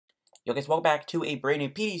Yo guys, welcome back to a brand new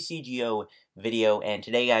PTCGO video, and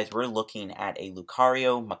today guys, we're looking at a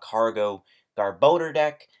Lucario, Magcargo, Garbodor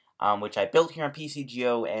deck, which I built here on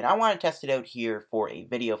PTCGO, and I want to test it out here for a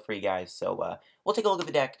video for you guys, so we'll take a look at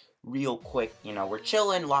the deck real quick. You know, we're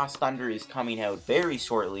chilling. Lost Thunder is coming out very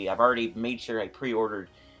shortly. I've already made sure I pre-ordered,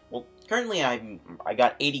 well, currently I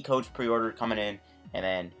got 80 codes pre-ordered coming in, and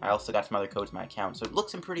then I also got some other codes in my account, so it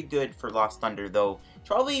looks pretty good for Lost Thunder, though. It's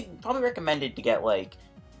probably recommended to get, like,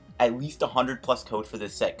 at least 100 plus codes for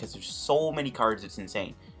this set, because there's so many cards, it's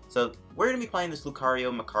insane. So, we're going to be playing this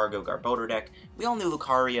Lucario, Magcargo, Garbodor deck. We all knew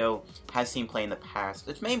Lucario has seen play in the past.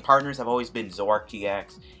 Its main partners have always been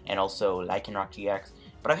Zoroark-GX and also Lycanroc-GX,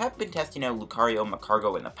 but I have been testing out Lucario,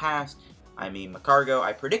 Magcargo in the past. I mean, Magcargo,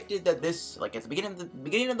 I predicted that this, like at the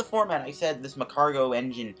beginning of the format, I said this Magcargo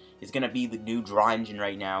engine is going to be the new draw engine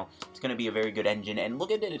right now. It's going to be a very good engine, and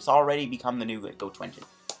look at it, it's already become the new go-to engine.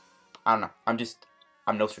 I don't know,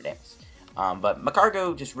 I'm Nostradamus. But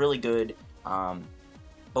Magcargo, just really good. But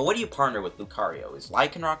what do you partner with Lucario? Is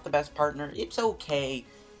Lycanroc the best partner? It's okay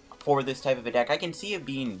for this type of a deck. I can see it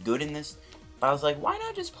being good in this, but I was like, why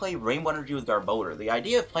not just play Rainbow Energy with Garbodor? The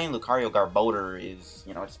idea of playing Lucario Garbodor is,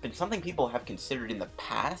 you know, it's been something people have considered in the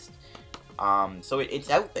past. So it's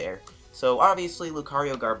out there. So obviously,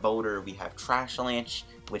 Lucario Garbodor, we have Trash Lance,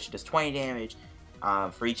 which does 20 damage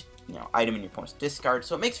for each item in your opponent's discard,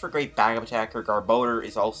 so it makes for a great backup attacker. Garbodor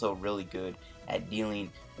is also really good at dealing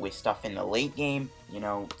with stuff in the late game. You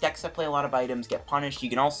know, decks that play a lot of items get punished. You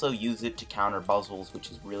can also use it to counter Buzzwoles, which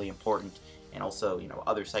is really important, and also, you know,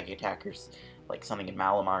 other psychic attackers, like something in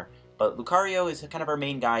Malamar. But Lucario is kind of our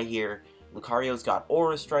main guy here. Lucario's got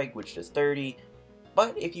Aura Strike, which does 30,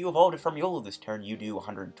 but if you evolved it from Riolu this turn, you do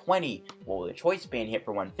 120. Well, with a Choice Band, hit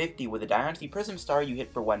for 150. With a Diancie Prism Star, you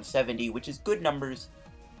hit for 170, which is good numbers.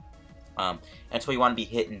 And so you want to be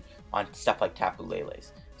hitting on stuff like Tapu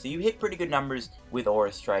Leles. So you hit pretty good numbers with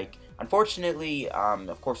Aura Strike. Unfortunately,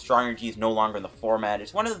 of course, Strong Energy is no longer in the format.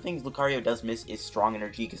 It's one of the things Lucario does miss is Strong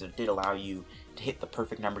Energy, because it did allow you to hit the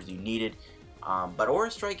perfect numbers you needed. But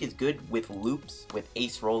Aura Strike is good with loops, with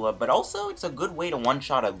Acerola, but also it's a good way to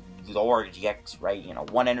one-shot a Zoroark-GX, right? You know,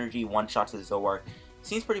 one energy, one-shot to the Zoroark.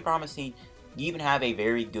 Seems pretty promising. You even have a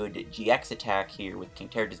very good GX attack here with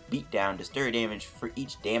Kingterra's Beatdown, does 30 damage for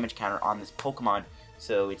each damage counter on this Pokemon.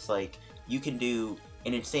 So it's like, you can do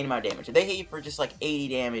an insane amount of damage. If they hit you for just like 80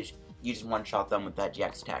 damage, you just one-shot them with that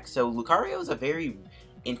GX attack. So Lucario is a very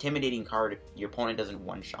intimidating card if your opponent doesn't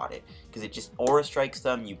one-shot it, because it just Aura Strikes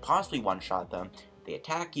them, you possibly one-shot them, they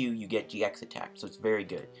attack you, you get GX attacked, so it's very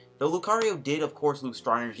good. Though Lucario did, of course, lose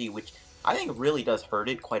Strong Energy, which I think really does hurt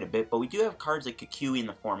it quite a bit, but we do have cards like Kukui in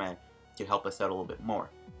the format to help us out a little bit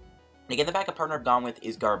more. And again, the backup partner I've gone with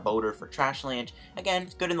is Garbodor for Trash Lance. Again,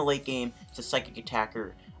 it's good in the late game, it's a psychic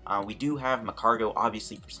attacker. We do have Magcargo,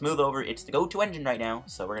 obviously, for Smooth Over. It's the go-to engine right now,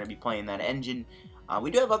 so we're going to be playing that engine.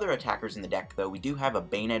 We do have other attackers in the deck, though. We do have a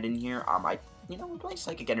Banette in here. We play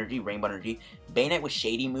Psychic Energy, Rainbow Energy. Banette with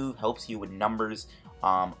Shady Move helps you with numbers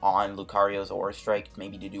on Lucario's Aura Strike,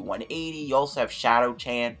 maybe to do 180. You also have Shadow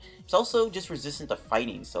Chant. It's also just resistant to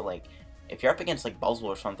fighting, so, like, if you're up against, like, Buzzwole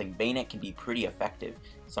or something, Banette can be pretty effective.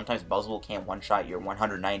 Sometimes Buzzwole can't one-shot your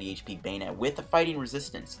 190 HP Banette with a fighting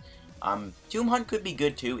resistance. Tomb Hunt could be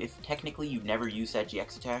good, too, if technically you've never used that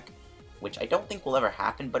GX attack, which I don't think will ever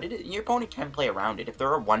happen, but your opponent can play around it. If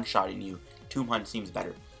they're one-shotting you, Tomb Hunt seems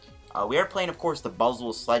better. We are playing, of course, the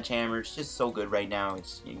Buzzwole Sledgehammer. It's just so good right now.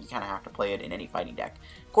 You kind of have to play it in any fighting deck.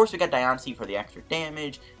 Of course, we got Diancie for the extra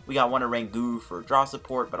damage. We got one Oranguru for draw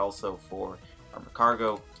support, but also for our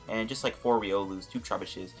Magcargo. And just like 4 Riolus, 2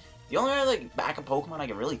 Trubbishes. The only other like backup Pokemon I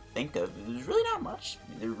can really think of, there's really not much.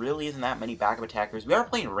 There really isn't that many backup attackers. We are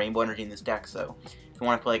playing Rainbow Energy in this deck, so if you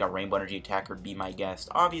want to play like a Rainbow Energy attacker, be my guest.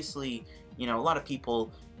 Obviously, you know, a lot of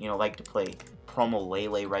people, you know, like to play Promo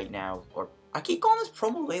Lele right now, or I keep calling this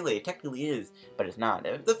Promo Lele, it technically is, but it's not.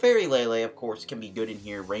 The Fairy Lele, of course, can be good in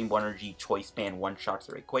here. Rainbow Energy, Choice Band, one-shots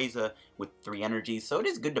the Rayquaza with 3 energies, so it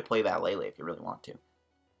is good to play that Lele if you really want to.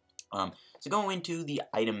 So going into the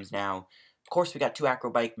items now. Of course, we got 2 Acro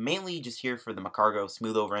Bike, mainly just here for the Magcargo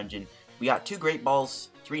Smooth Over engine. We got 2 Great Balls,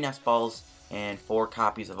 3 Nest Balls, and 4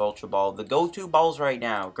 copies of Ultra Ball. The go-to balls right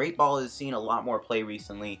now. Great Ball has seen a lot more play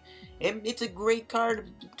recently. It's a great card.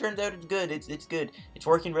 It turns out it's good. It's good. It's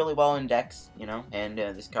working really well in decks, you know, and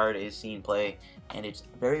this card is seeing play, and it's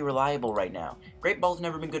very reliable right now. Great Ball's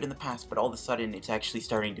never been good in the past, but all of a sudden, it's actually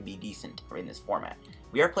starting to be decent in this format.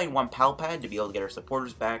 We are playing 1 Pal Pad to be able to get our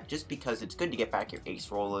supporters back, just because it's good to get back your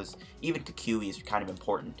Acerolas. Even Kukui is kind of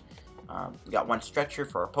important. We got 1 Stretcher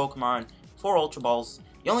for our Pokemon, 4 Ultra Balls.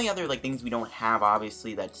 The only other like things we don't have,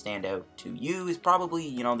 obviously, that stand out to you is probably,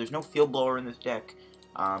 you know, there's no Field Blower in this deck.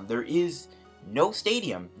 There is no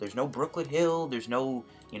stadium. There's no Brooklet Hill. There's no,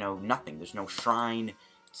 nothing. There's no shrine.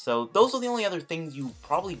 So those are the only other things you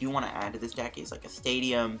probably do want to add to this deck, is like a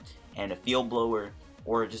stadium and a field blower,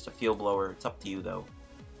 or just a field blower. It's up to you though.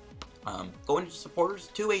 Going into supporters,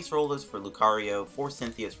 2 Acerolas for Lucario, 4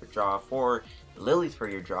 Cynthias for draw, 4 Lilies for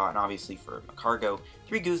your draw, and obviously for Magcargo,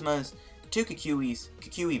 3 Guzmas, 2 Kukuis.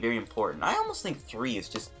 Kukui, very important. I almost think 3 is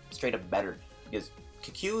just straight up better, because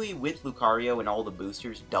Kukui with Lucario and all the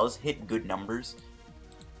boosters does hit good numbers.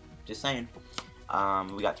 Just saying.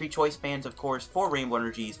 We got 3 Choice Bands, of course, 4 Rainbow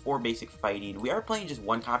Energies, 4 Basic Fighting. We are playing just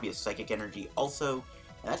 1 copy of Psychic Energy also,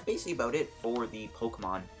 and that's basically about it for the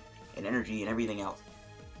Pokemon and Energy and everything else.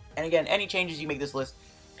 And again, any changes you make this list,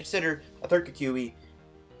 consider a 3rd Kukui,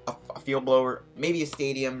 a Field Blower, maybe a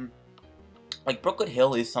Stadium. Like, Brooklet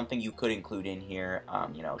Hill is something you could include in here.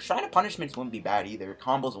 Shrine of Punishments wouldn't be bad either. It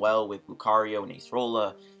combos well with Lucario and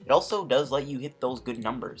Acerola. It also does let you hit those good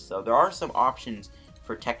numbers. So there are some options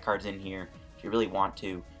for tech cards in here if you really want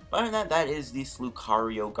to. But other than that, that is this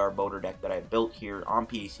Lucario Garbodor deck that I built here on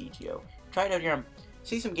PTCGO. Try it out here,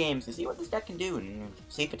 see some games, and see what this deck can do, and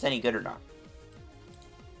see if it's any good or not.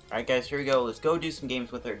 Alright guys, here we go. Let's go do some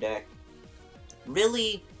games with our deck.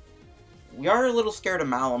 Really, we are a little scared of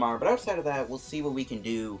Malamar, but outside of that, we'll see what we can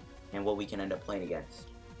do and what we can end up playing against.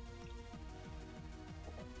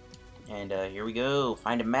 And here we go.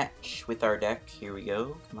 Find a match with our deck. Here we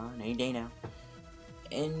go. Come on, any day now.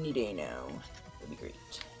 Any day now. That'd be great.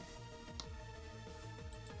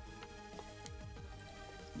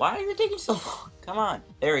 Why is it taking so long? Come on.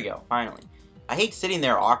 There we go, finally. I hate sitting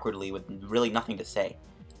there awkwardly with really nothing to say.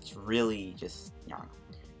 It's really just,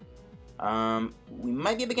 we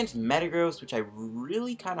might be up against Metagross, which I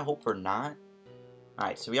really kind of hope we're not.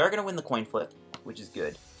 Alright, so we are going to win the coin flip, which is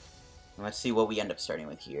good. And let's see what we end up starting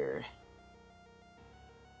with here.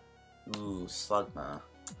 Ooh, Slugma.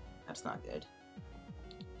 That's not good.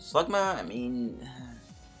 Slugma, I mean,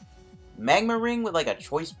 Magma Ring with like a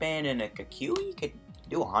Choice Band and a Kukui could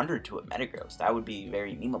do 100 to a Metagross. That would be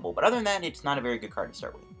very memeable. But other than that, it's not a very good card to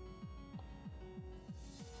start with.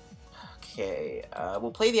 Okay, we'll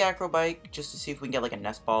play the Acro Bike just to see if we can get like a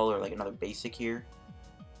Nest Ball or like another basic here.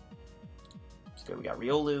 So we got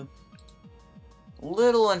Riolu.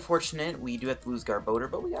 Little unfortunate, we do have to lose Garbodor,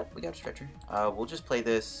 but we got Stretcher. We'll just play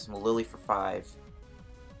this. We'll Lily for 5.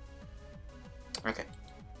 Okay.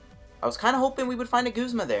 I was kind of hoping we would find a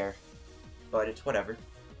Guzma there, but it's whatever.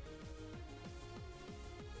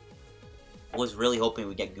 I was really hoping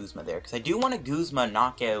we'd get Guzma there, because I do want a Guzma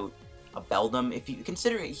knockout a Beldum. If you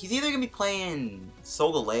consider it, he's either going to be playing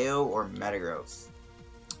Solgaleo or Metagross.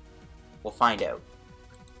 We'll find out.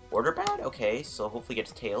 Order Pad? Okay, so hopefully he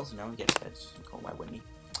gets Tails. No, he gets Heads. Oh, why wouldn't he?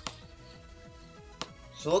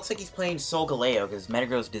 So it looks like he's playing Solgaleo, because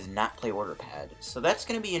Metagross does not play Order Pad. So that's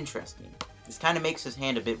going to be interesting. This kind of makes his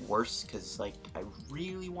hand a bit worse, because, like, I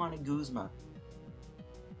really want a Guzma.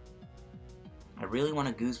 I really want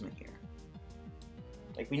a Guzma here.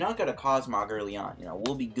 Like, we knock out a Cosmog early on,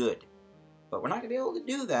 we'll be good. But we're not going to be able to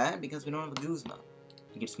do that because we don't have a Guzma.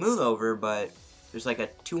 You can smooth over, but there's like a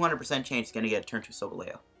 200% chance it's going to get a turn 2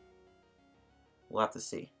 Solgaleo. We'll have to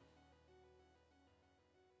see.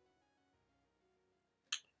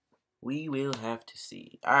 We will have to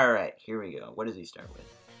see. Alright, here we go. What does he start with?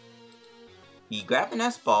 He grabbed the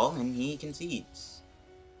Nest Ball and he concedes.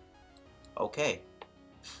 Okay.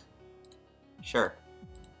 Sure.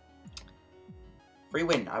 Free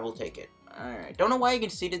win, I will take it. Alright, don't know why he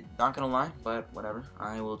conceded, not gonna lie, but whatever.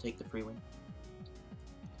 I will take the free win.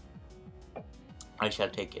 I shall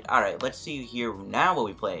take it. Alright, let's see here now what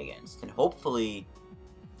we play against. And hopefully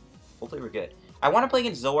we're good. I want to play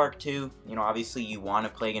against Zoroark too. Obviously you want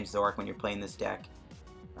to play against Zoroark when you're playing this deck.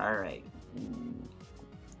 Alright.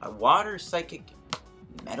 A Water Psychic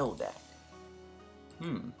Metal deck.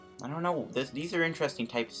 I don't know. These are interesting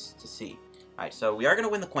types to see. Alright, so we are going to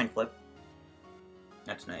win the coin flip.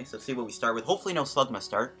 That's nice. Let's see what we start with. Hopefully no Slugma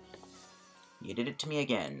start. You did it to me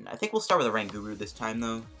again. I think we'll start with a Oranguru this time,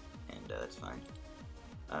 though. And that's fine.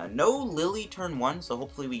 No Lily turn 1, so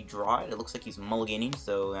hopefully we draw it. It looks like he's mulliganing,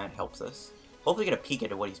 so that helps us. Hopefully get a peek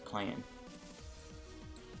into what he's playing.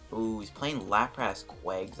 Ooh, he's playing Lapras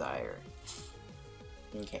Quagsire.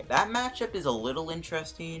 Okay, that matchup is a little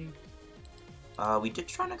interesting. We did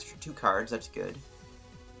draw an extra 2 cards. That's good.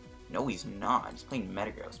 No, he's not. He's playing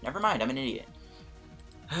Metagross. Never mind, I'm an idiot.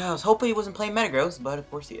 I was hoping he wasn't playing Metagross, but of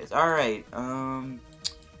course he is. Alright,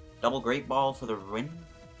 double Great Ball for the win.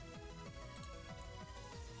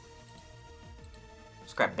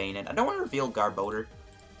 Scrap Banette. I don't want to reveal Garbodor.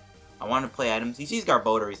 I want to play items. He sees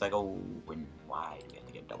Garbodor, he's like, oh, why do we have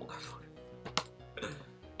to get double Garbodor?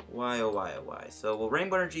 Why, oh why, oh why. So we'll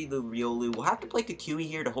Rainbow Energy the Riolu. We'll have to play Kukui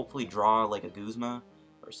here to hopefully draw like a Guzma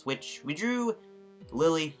or switch. We drew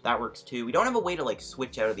Lillie. That works too. We don't have a way to like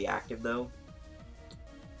switch out of the active though,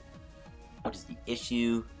 which is the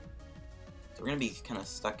issue. So we're gonna be kind of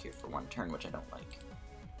stuck here for one turn, which I don't like.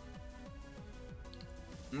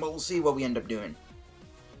 But we'll see what we end up doing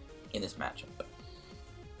in this matchup.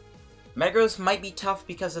 Metagross might be tough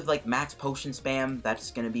because of like max potion spam.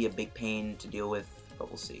 That's gonna be a big pain to deal with, but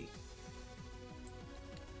we'll see.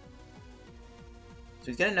 So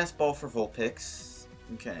he's gonna Nest Ball for Vulpix.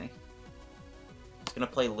 Okay. He's gonna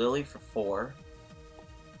play Lillie for 4.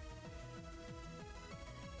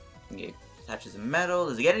 Okay, attaches a metal.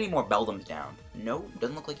 Does he get any more Beldums down? No,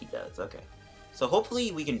 doesn't look like he does. Okay. So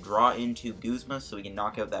hopefully we can draw into Guzma so we can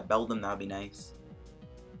knock out that Beldum. That would be nice.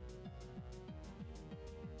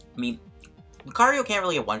 I mean, Lucario can't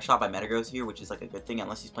really get one-shot by Metagross here, which is like a good thing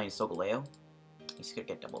unless he's playing Solgaleo. He's gonna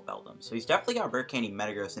get double Beldum. So he's definitely got Rare Candy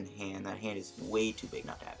Metagross in hand. That hand is way too big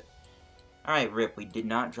not to have it. Alright, rip. We did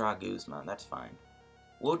not draw Guzma. That's fine.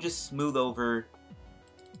 We'll just smooth over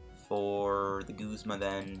for the Guzma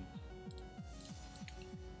then.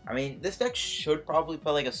 I mean, this deck should probably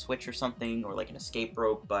play like a switch or something, or like an escape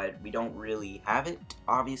rope, but we don't really have it,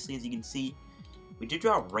 obviously, as you can see. We did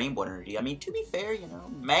draw Rainbow Energy. I mean, to be fair, you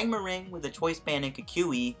know, Magma Ring with a Choice Band and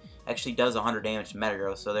Kukui actually does 100 damage to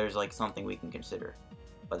Metagross, so there's like something we can consider.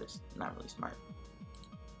 But it's not really smart.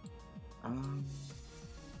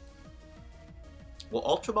 Well,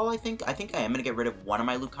 Ultra Ball, I think I am going to get rid of one of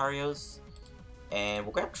my Lucarios. And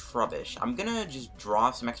we'll grab Trubbish. I'm going to just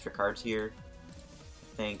draw some extra cards here.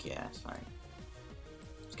 I think, yeah, it's fine.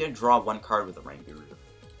 I'm just going to draw one card with a Oranguru,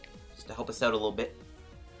 just to help us out a little bit.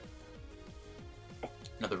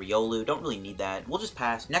 Another Riolu. Don't really need that. We'll just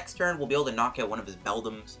pass. Next turn, we'll be able to knock out one of his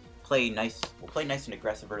Beldums. We'll play nice and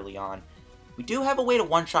aggressive early on. We do have a way to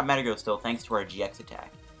one-shot Metagross still, thanks to our GX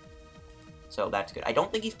attack. So that's good. I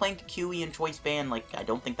don't think he's playing Kukui and Choice Band. Like, I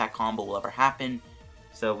don't think that combo will ever happen.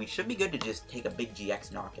 So we should be good to just take a big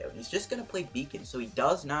GX knockout. He's just going to play Beacon, so he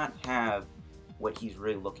does not have what he's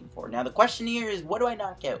really looking for. Now, the question here is, what do I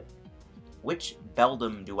knock out? Which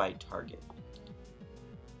Beldum do I target?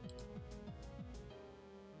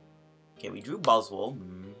 Okay, we drew Buzzwole.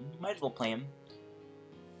 Might as well play him.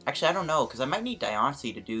 Actually, I don't know, because I might need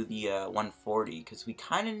Diancie to do the 140, because we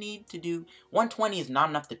kind of need to do... 120 is not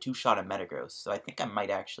enough to two-shot a Metagross, so I think I might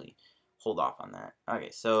actually hold off on that. Okay,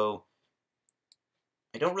 so...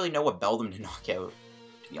 I don't really know what Beldum to knock out,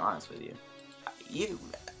 to be honest with you.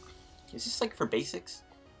 Is this like for basics?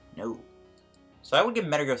 No. So I would give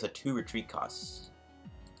Metagross a 2 retreat costs.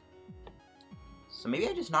 So maybe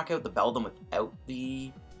I just knock out the Beldum without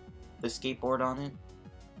the skateboard on it.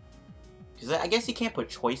 Because I guess you can't put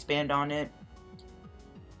Choice Band on it.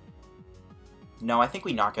 No, I think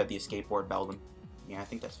we knock out the escape board Beldum. Yeah, I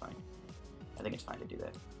think that's fine. I think it's fine to do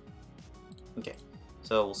that. Okay.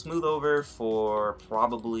 So we'll smooth over for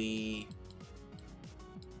probably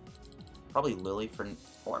Lillie for...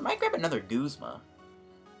 Or I might grab another Guzma.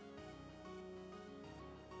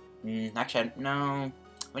 Actually, no. How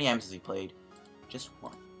many items has he played? Just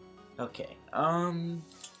one. Okay. Kind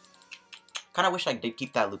of wish I did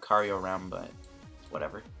keep that Lucario around, but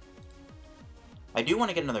whatever. I do want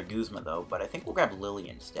to get another Guzma, though, but I think we'll grab Lillie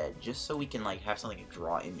instead, just so we can, like, have something to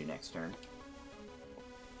draw into next turn.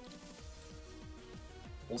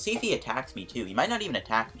 We'll see if he attacks me, too. He might not even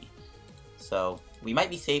attack me. So, we might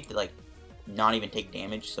be safe to, like, not even take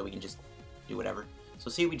damage, so we can just do whatever. So,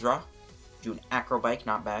 see what we draw. Do an Acro Bike,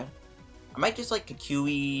 not bad. I might just, like,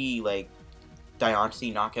 Kukui, like,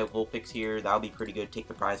 Diancie, knock out Vulpix here. That would be pretty good. Take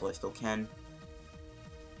the prize while I still can.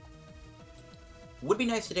 Would be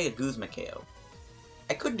nice to take a Guzma KO.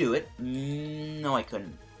 I could do it. No, I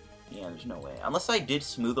couldn't. Yeah, there's no way. Unless I did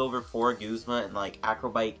smooth over for a Guzma and, like,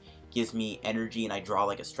 Acro Bike gives me energy and I draw,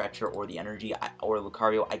 like, a Stretcher or the energy or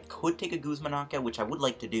Lucario, I could take a Guzma knockout, which I would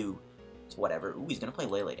like to do. So whatever. Ooh, he's going to play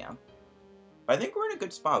Lele down. But I think we're in a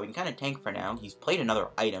good spot. We can kind of tank for now. He's played another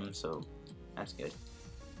item, so that's good.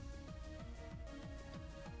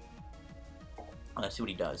 Let's see what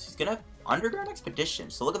he does. He's going to Underground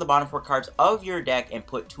Expedition. So look at the bottom 4 cards of your deck and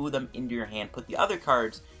put 2 of them into your hand. Put the other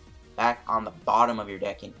cards back on the bottom of your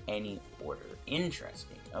deck in any order.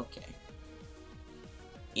 Interesting. Okay.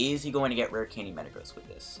 Is he going to get Rare Candy Metagross with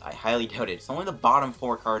this? I highly doubt it. It's only the bottom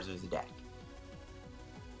 4 cards of his deck.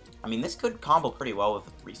 I mean, this could combo pretty well with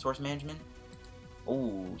Resource Management.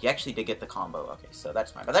 Oh, he actually did get the combo. Okay, so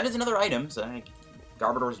that's fine. But that is another item, so I think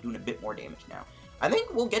Garbodor is doing a bit more damage now. I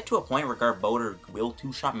think we'll get to a point where Garbodor will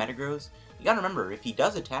two-shot Metagross. You gotta remember, if he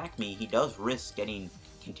does attack me, he does risk getting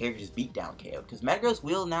Contagious Beatdown KO, because Metagross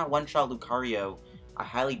will now one-shot Lucario I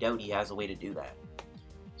highly doubt he has a way to do that.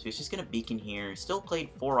 So he's just going to beacon here. Still played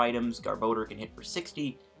 4 items. Garbodor can hit for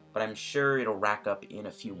 60, but I'm sure it'll rack up in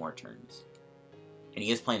a few more turns. And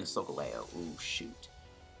he is playing the Solgaleo. Ooh, shoot.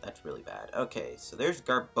 That's really bad. Okay, so there's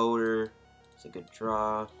Garbodor. It's a good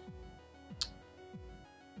draw.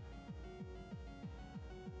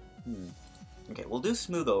 Okay, we'll do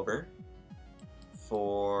Smooth Over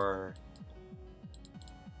for...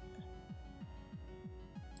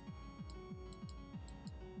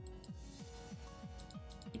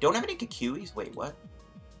 We don't have any Kukuis? Wait, what?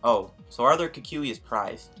 Oh, so our other Kukui is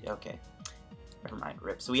prized. Okay. Never mind,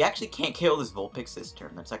 rip. So we actually can't kill this Vulpix this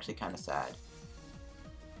turn. That's actually kind of sad.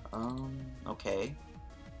 Okay.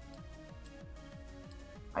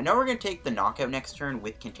 I know we're going to take the knockout next turn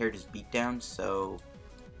with Canterda's Beatdown, so...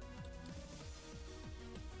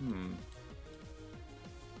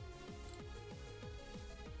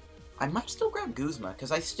 I might still grab Guzma,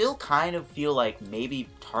 because I still kind of feel like maybe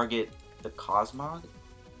target the Cosmog.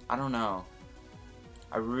 I don't know.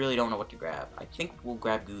 I really don't know what to grab. I think we'll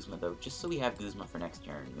grab Guzma, though, just so we have Guzma for next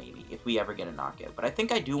turn, maybe, if we ever get a knockout. But I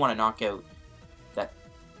think I do want to knock out that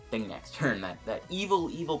thing next turn, that evil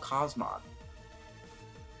Cosmog.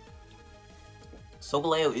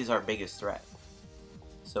 Solgaleo is our biggest threat.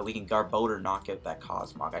 So we can Garbodor knock out that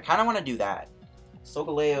Cosmog. I kind of want to do that.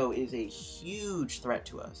 Solgaleo is a huge threat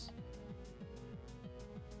to us.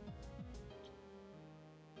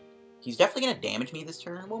 He's definitely going to damage me this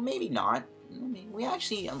turn. Well, maybe not. We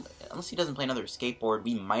actually, unless he doesn't play another Skateboard,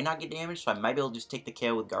 we might not get damaged, so I might be able to just take the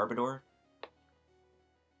KO with Garbodor.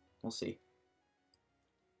 We'll see.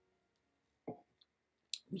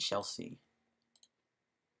 We shall see.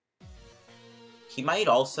 He might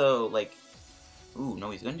also, like... Ooh, no,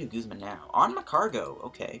 he's going to do Guzma now. On Magcargo,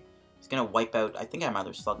 okay. He's going to wipe out... I think I'm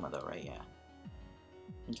either Slugma, though, right? Yeah.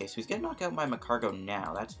 Okay, so he's going to knock out my Magcargo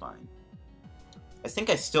now. That's fine. I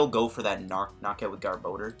think I still go for that knockout with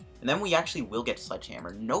Garbodor. And then we actually will get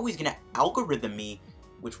Sledgehammer. No, he's going to Algorithm me,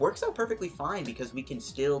 which works out perfectly fine because we can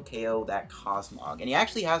still KO that Cosmog. And he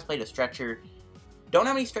actually has played a Stretcher. Don't know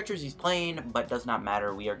how many Stretchers he's playing, but does not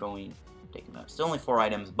matter. We are going to take him out. Still only 4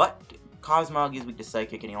 items, but Cosmog is weak to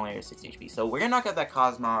Psychic and he only has 6 HP. So we're going to knock out that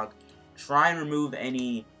Cosmog. Try and remove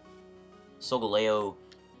any Solgaleo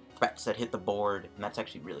threats that hit the board. And that's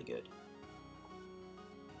actually really good.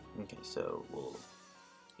 Okay, so we'll...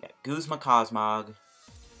 Yeah, Guzma Cosmog.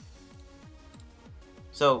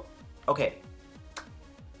 So, okay.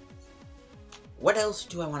 What else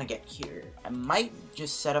do I want to get here? I might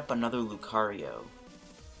just set up another Lucario.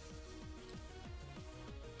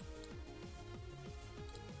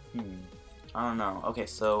 I don't know. Okay,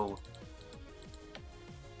 so...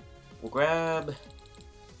 We'll grab...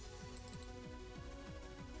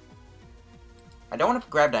 I don't want to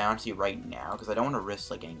grab Diancie right now, because I don't want to risk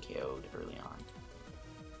like getting KO'd early on.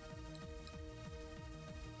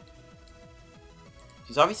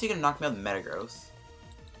 He's obviously going to knock me out with Metagross.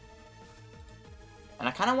 And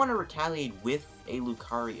I kind of want to retaliate with a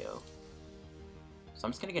Lucario. So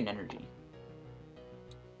I'm just going to get an energy.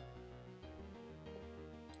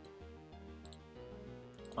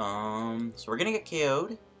 So we're going to get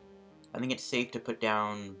KO'd. I think it's safe to put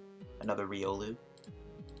down another Riolu.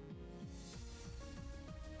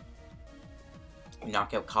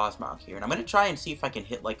 Knock out Cosmog here. And I'm going to try and see if I can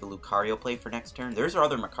hit like a Lucario play for next turn. There's our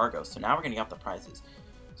other Magcargo, so now we're going to get the prizes.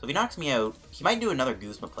 So if he knocks me out, he might do another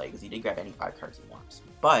Guzma play because he did grab any 5 cards he wants.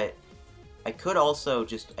 But I could also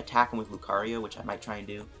just attack him with Lucario, which I might try and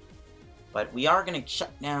do. But we are going to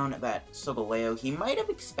shut down that Solgaleo. He might have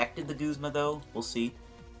expected the Guzma though. We'll see.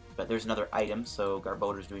 But there's another item, so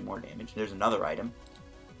Garbodor's doing more damage. There's another item.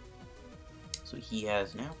 So he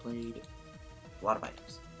has now played a lot of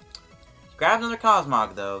items. Grabs another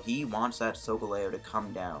Cosmog, though. He wants that Solgaleo to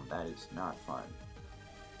come down. That is not fun.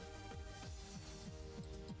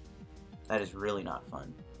 That is really not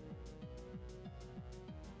fun.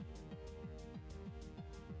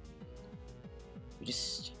 We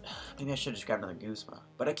just... Maybe I should have just grabbed another Guzma.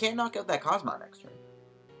 But I can't knock out that Cosmog next turn.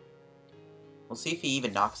 We'll see if he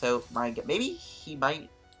even knocks out my... Maybe he might...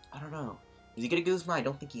 I don't know. Is he gonna Guzma? I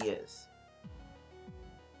don't think he is.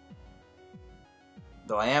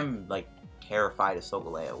 Though I am, like... terrified of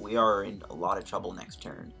Solgaleo. We are in a lot of trouble next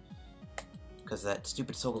turn. Because of that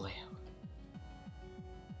stupid Solgaleo.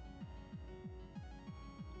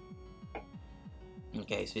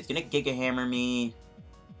 Okay, so he's gonna Giga Hammer me.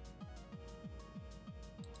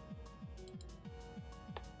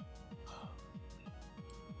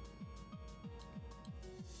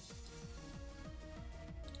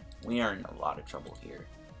 We are in a lot of trouble here.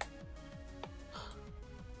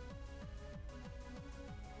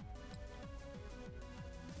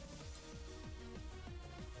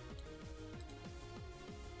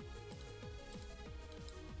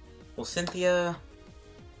 Well, Cynthia...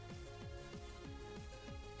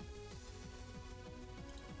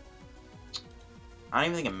 I don't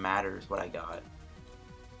even think it matters what I got.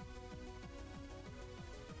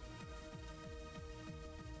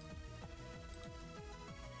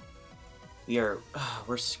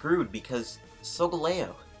 We're screwed because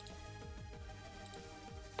Solgaleo.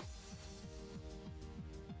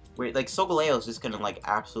 Solgaleo is just gonna, like,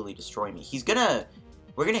 absolutely destroy me.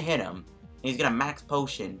 We're gonna hit him, and he's gonna max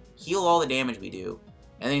potion, heal all the damage we do,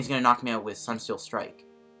 and then he's gonna knock me out with Sunsteel Strike.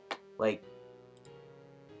 Like,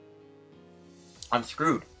 I'm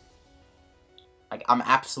screwed. Like, I'm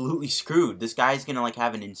absolutely screwed. This guy's gonna, like,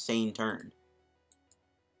 have an insane turn.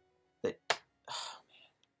 But, oh,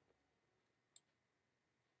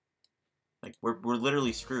 man. Like, we're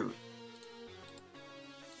literally screwed.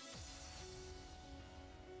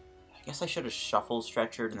 I guess I should have shuffled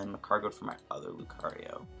Stretchered and then Magcargo'd for my other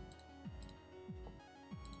Lucario.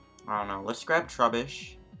 I don't know. Let's grab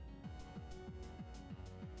Trubbish.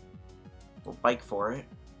 We'll bike for it.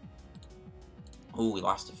 Ooh, we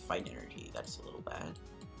lost a fight energy. That's a little bad.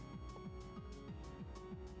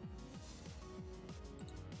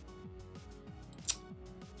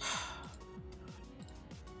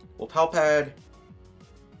 We'll Pal Pad.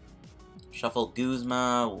 Shuffle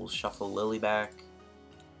Guzma. We'll shuffle Lillie back.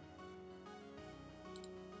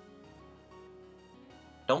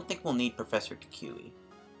 Don't think we'll need Professor Kukui.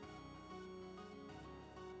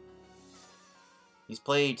 He's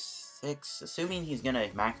played 6, assuming he's gonna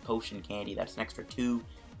max potion candy, that's an extra 2.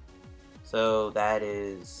 So that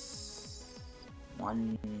is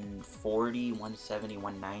 140, 170,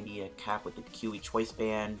 190, a cap with the Kukui choice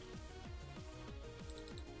band.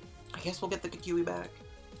 I guess we'll get the Kukui back.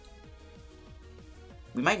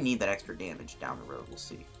 We might need that extra damage down the road, we'll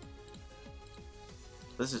see.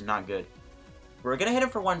 This is not good. We're gonna hit him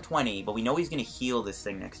for 120, but we know he's gonna heal this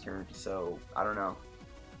thing next turn, so I don't know.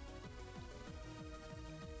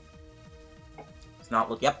 It's not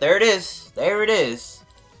look. Yep, there it is. There it is.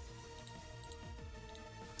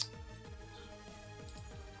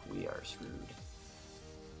 We are screwed.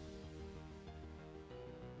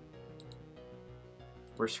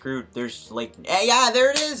 We're screwed. There's like, yeah, there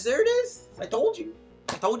it is. There it is. I told you.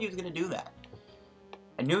 I told you he was gonna do that.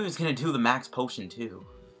 I knew he was gonna do the max potion too.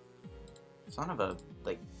 Son of a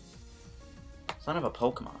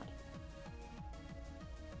Pokemon.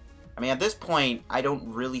 I mean, at this point, I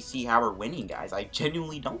don't really see how we're winning, guys. I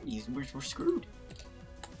genuinely don't. We're screwed.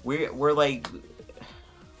 We're like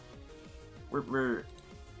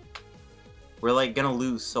gonna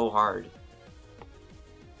lose so hard.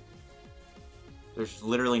 There's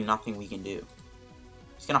literally nothing we can do.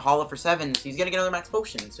 He's gonna haul it for 7, so he's gonna get another max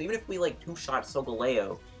potion. So even if we like 2-shot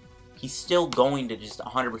Solgaleo, he's still going to just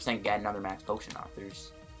 100% get another max potion off.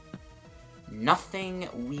 There's nothing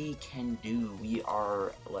we can do. We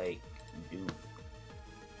are, like, doomed.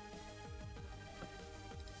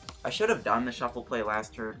 I should have done the shuffle play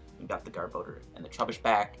last turn and got the Garbodor and the Trubbish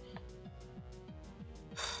back.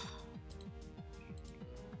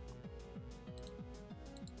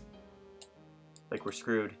 Like, we're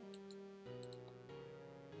screwed.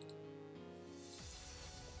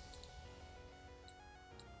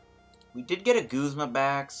 We did get a Guzma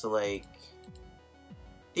back, so like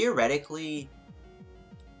theoretically,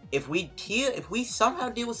 if we somehow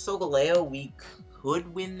deal with Solgaleo, we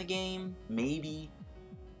could win the game, maybe.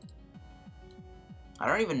 I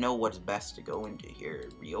don't even know what's best to go into here,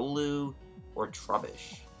 Riolu or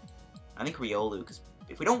Trubbish. I think Riolu, because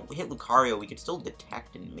if we don't hit Lucario, we could still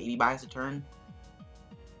detect and maybe buy us a turn.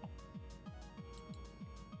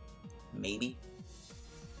 Maybe.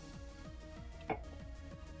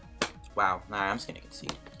 Wow, nah, I'm just gonna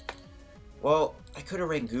concede. Well, I could have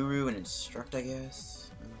ran Guru and Instruct, I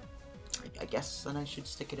guess. I guess then I should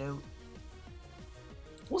stick it out.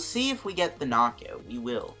 We'll see if we get the knockout. We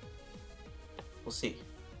will. We'll see.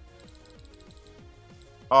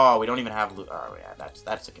 Oh, we don't even have oh yeah,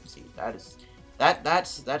 that's a concede.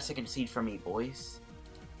 That's a concede for me, boys.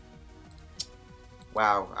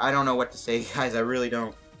 Wow, I don't know what to say, guys. I really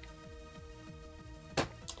don't.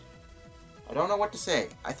 I don't know what to say.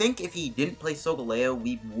 I think if he didn't play Solgaleo,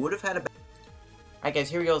 we would have had a... Alright guys,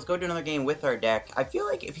 here we go. Let's go do another game with our deck. I feel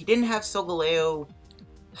like if he didn't have Solgaleo,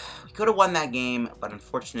 we could have won that game, but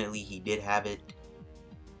unfortunately he did have it.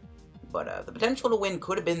 But the potential to win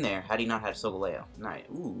could have been there had he not had Solgaleo. Alright,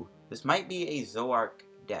 ooh. This might be a Zoroark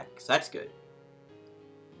deck, so that's good.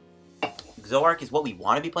 Zoroark is what we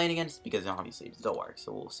want to be playing against, because obviously it's Zoroark.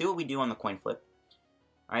 So we'll see what we do on the coin flip.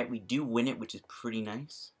 Alright, we do win it, which is pretty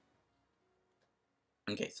nice.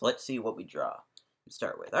 Okay, so let's see what we draw to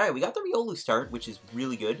start with. Alright, we got the Riolu start, which is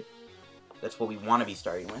really good. That's what we want to be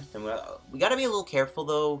starting with. And we got to be a little careful,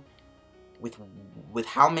 though, with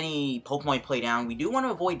how many Pokemon we play down. We do want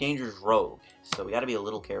to avoid Dangerous Rogue, so we got to be a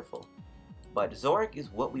little careful. But Zoroark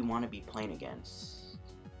is what we want to be playing against.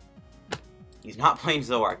 He's not playing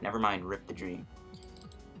Zoroark. Never mind. Rip the dream.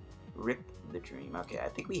 Rip the dream. Okay, I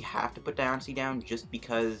think we have to put Diancie down just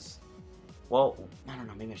because... Well, I don't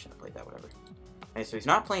know. Maybe I shouldn't have played that. Whatever. Okay, so he's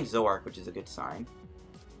not playing Zoroark, which is a good sign.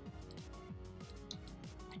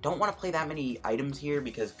 I don't want to play that many items here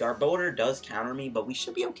because Garbodor does counter me, but we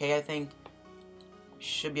should be okay, I think.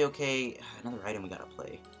 Should be okay. Another item we gotta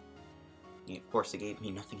play. Yeah, of course, it gave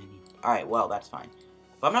me nothing I need. Alright, well, that's fine.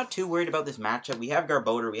 But I'm not too worried about this matchup. We have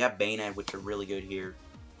Garbodor, we have Banette, which are really good here.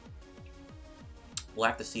 We'll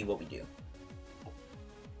have to see what we do.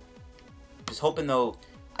 Just hoping, though...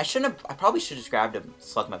 I probably should have just grabbed a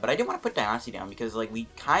Slugma, but I didn't want to put Diancie down because, like, we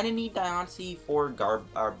kind of need Diancie for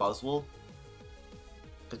our Buzzwole.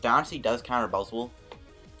 Because Diancie does counter Buzzwole.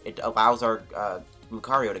 It allows our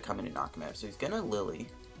Lucario to come in and knock him out. So he's going to Lillie.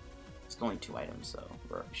 It's only 2 items, so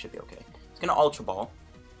we should be okay. He's going to Ultra Ball.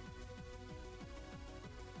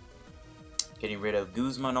 Getting rid of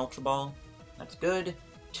Guzma and Ultra Ball. That's good.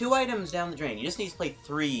 2 items down the drain. You just need to play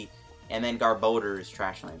 3, and then Garbodor is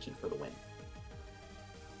Trash Engine for the win.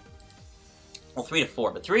 Well, 3 to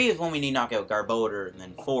 4, but 3 is when we need to knock out Garbodor, and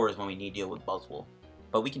then 4 is when we need to deal with Buzzwole.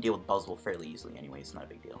 But we can deal with Buzzwole fairly easily anyway, it's not a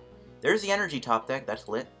big deal. There's the Energy top deck, that's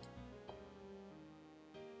lit.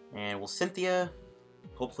 And we'll Cynthia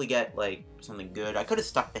hopefully get, like, something good. I could have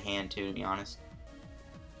stuck the hand, too, to be honest.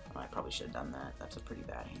 Oh, I probably should have done that. That's a pretty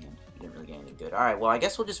bad hand. He didn't really get anything good. Alright, well, I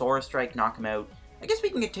guess we'll just Aura Strike, knock him out. I guess we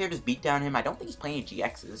can get just beat down him. I don't think he's playing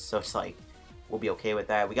GXs, so it's like, we'll be okay with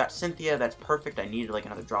that. We got Cynthia, that's perfect. I needed, like,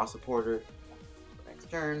 another draw supporter.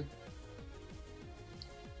 Turn.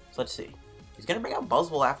 So let's see. He's gonna bring out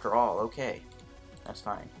Buzzwole after all. Okay. That's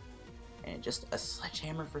fine. And just a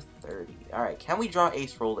Sledgehammer for 30. Alright, can we draw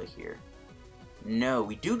Acerola here? No.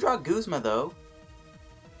 We do draw Guzma, though.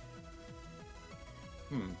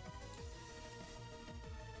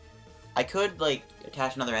 I could, like,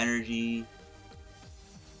 attach another energy.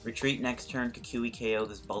 Retreat next turn, Kukui KO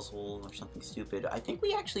this Buzzwole or something stupid. I think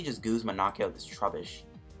we actually just Guzma knock out this Trubbish.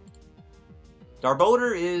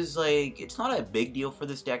 Garbodor is, like, it's not a big deal for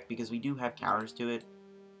this deck because we do have counters to it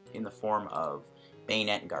in the form of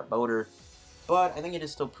Banette and Garbodor, but I think it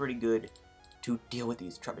is still pretty good to deal with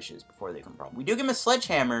these Trubbishes before they become a problem. We do give him a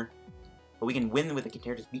Sledgehammer, but we can win with a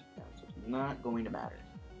Contagious Beatdown, so it's not going to matter.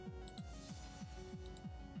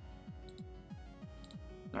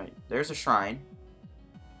 Alright, there's a Shrine.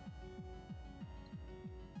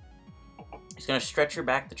 He's going to stretcher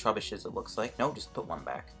back the Trubbishes, it looks like. No, just put one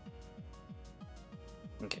back.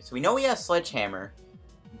 Okay, so we know he has Sledgehammer,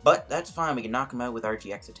 but that's fine. We can knock him out with our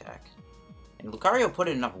GX attack. And Lucario put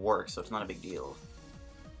in enough work, so it's not a big deal.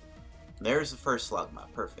 There's the first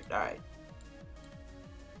Slugma. Perfect. Alright.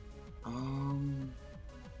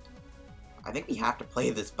 I think we have to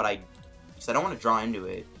play this, but I don't want to draw into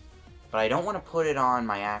it. But I don't want to put it on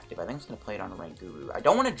my active. I think I'm just going to play it on Oranguru. I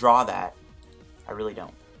don't want to draw that. I really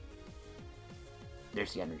don't.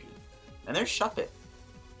 There's the energy. And there's Shuppet.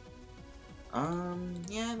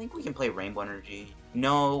 Yeah, I think we can play Rainbow Energy.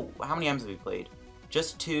 No, how many M's have we played?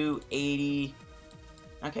 Just 280.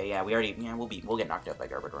 Okay, yeah, we'll get knocked out by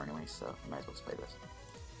Garbodor anyway, so we might as well just play this.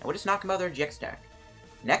 And we'll just knock him out with our GX deck.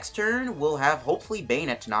 Next turn, we'll have hopefully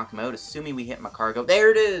Banette to knock him out, assuming we hit Magcargo.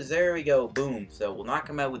 There it is! There we go. Boom. So we'll knock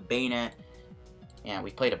him out with Banette. And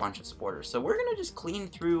we played a bunch of supporters. So we're gonna just clean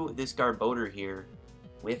through this Garbodor here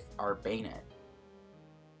with our Banette.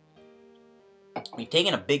 We've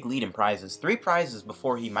taken a big lead in prizes. 3 prizes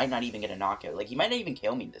before he might not even get a knockout. Like, he might not even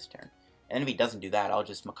kill me this turn. And then if he doesn't do that, I'll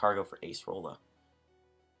just Magcargo for Acerola.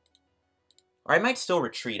 Or I might still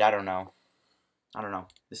retreat. I don't know. I don't know.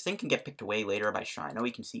 This thing can get picked away later by Shrine. No,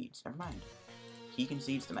 he concedes. Never mind. He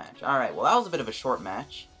concedes the match. Alright, well, that was a bit of a short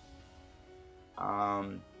match.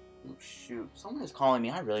 Oh, shoot. Someone is calling me.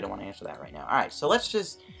 I really don't want to answer that right now. Alright, so let's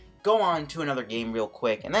just go on to another game real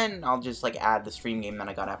quick, and then I'll just, like, add the stream game that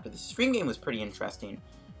I got after. The stream game was pretty interesting.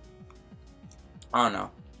 I don't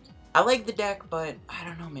know. I like the deck, but I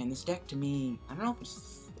don't know, man. This deck, to me, I don't know if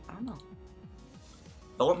it's... I don't know.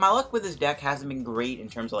 But my luck with this deck hasn't been great in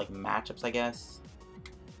terms of, like, matchups, I guess.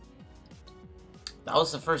 That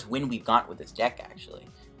was the first win we've got with this deck, actually.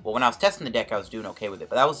 Well, when I was testing the deck, I was doing okay with it,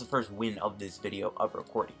 but that was the first win of this video of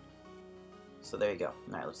recording. So there you go.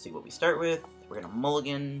 Alright, let's see what we start with. We're gonna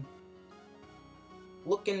mulligan.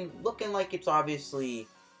 Looking like it's obviously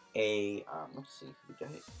a, let's see. I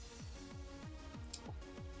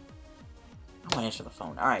want to answer the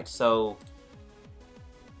phone. Alright, so...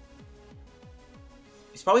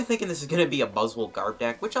 He's probably thinking this is going to be a Buzzwole Garb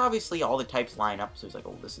deck, which obviously all the types line up, so he's like,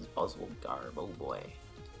 oh, this is Buzzwole Garb, oh boy.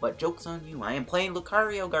 But joke's on you, I am playing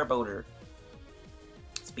Lucario Garbodor.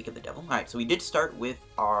 Speak of the devil. Alright, so we did start with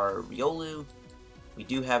our Riolu. We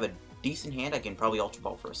do have a decent hand. I can probably Ultra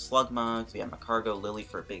Ball for a Slugma, because we have Magcargo, Lillie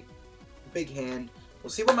for a big hand.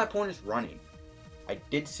 We'll see what my opponent's running. I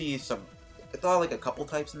did see some, I thought like a couple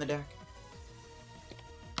types in the deck.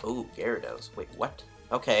 Oh, Gyarados. Wait, what?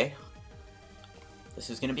 Okay. This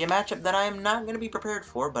is going to be a matchup that I am not going to be prepared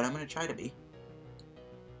for, but I'm going to try to be.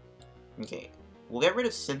 Okay. We'll get rid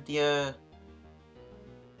of Cynthia.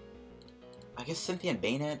 I guess Cynthia and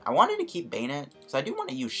Banette. I wanted to keep Banette, because I do want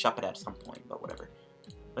to use Shuppet at some point, but whatever.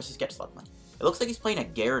 Let's just get Slugma. It looks like he's playing a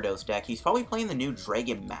Gyarados deck. He's probably playing the new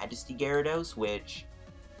Dragon Majesty Gyarados, which...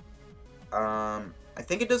 I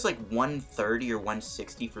think it does like 130 or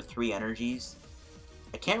 160 for 3 energies.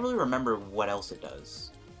 I can't really remember what else it does.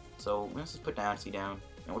 So, let's just put Diancie down,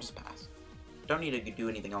 and we'll just pass. Don't need to do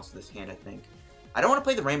anything else with this hand, I think. I don't want to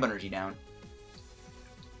play the Rainbow Energy down.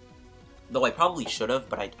 Though I probably should have,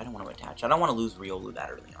 but I don't want to attach. I don't want to lose Riolu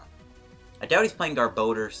that early on. I doubt he's playing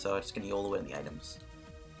Garbodor, so it's going to YOLO in the items.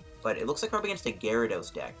 But it looks like we're up against a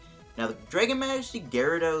Gyarados deck. Now, the Dragon Majesty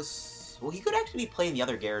Gyarados... Well, he could actually be playing the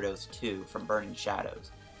other Gyarados, too, from Burning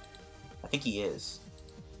Shadows. I think he is.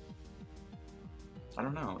 I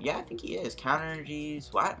don't know. Yeah, I think he is. Counter energies.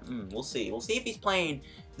 What? We'll see. We'll see if he's playing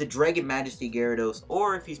the Dragon Majesty Gyarados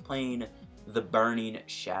or if he's playing the Burning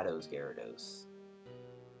Shadows Gyarados.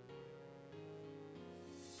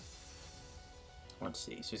 Let's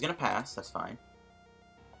see. So he's going to pass. That's fine.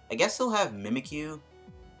 I guess he'll have Mimikyu.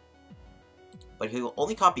 But he'll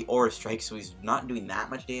only copy Aura Strike, so he's not doing that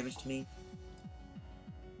much damage to me.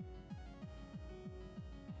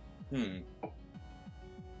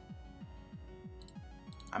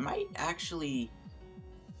 I might actually...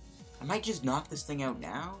 I might just knock this thing out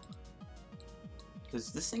now.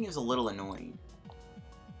 Because this thing is a little annoying.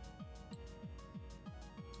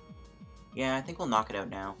 Yeah, I think we'll knock it out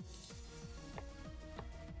now.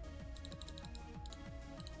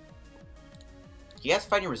 He has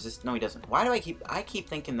fighting resistance. No, he doesn't. Why do I keep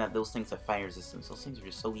thinking that those things have fighting resistance? Those things are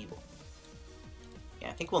just so evil. Yeah,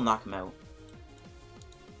 I think we'll knock him out.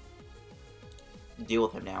 Deal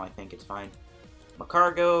with him now, I think. It's fine.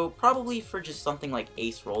 Magcargo, probably for just something like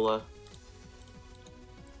Acerola.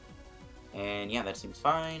 And yeah, that seems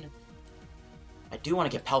fine. I do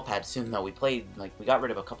want to get Pal Pad soon, though. We got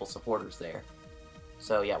rid of a couple supporters there.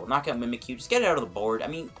 So yeah, we'll knock out Mimikyu. Just get it out of the board. I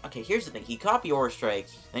mean, okay, here's the thing. He copied Aura Strike,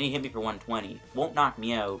 then he hit me for 120. Won't knock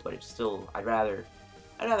me out, but it's still... I'd rather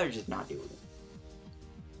just not deal with it.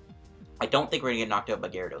 I don't think we're going to get knocked out by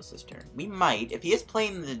Gyarados this turn. We might. If he is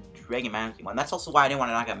playing the Dragon Majesty one, that's also why I didn't want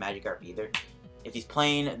to knock out Magikarp either. If he's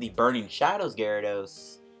playing the Burning Shadows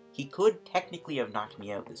Gyarados, he could technically have knocked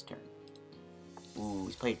me out this turn. Ooh,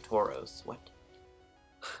 he's playing Tauros. What?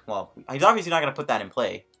 Well, he's obviously not going to put that in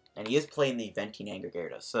play. And he is playing the Venting Anger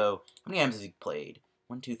Gyarados. So, how many items has he played?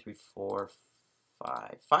 1, 2, 3, 4,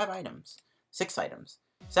 5. 5 items. 6 items.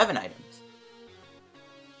 7 items.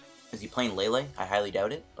 Is he playing Lele? I highly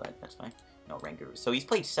doubt it, but that's fine. No, Oranguru. So, he's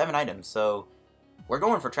played 7 items. So, we're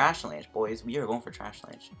going for Trash Lunch, boys. We are going for Trash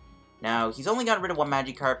Lunch. Now, he's only got rid of 1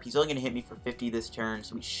 Magikarp. He's only going to hit me for 50 this turn.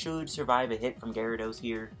 So, we should survive a hit from Gyarados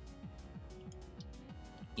here.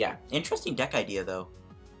 Yeah, interesting deck idea, though.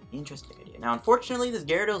 Interesting idea. Now, unfortunately, this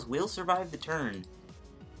Gyarados will survive the turn.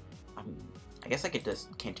 I guess I could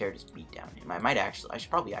just Cantera just beat down him. I should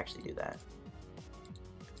probably actually do that.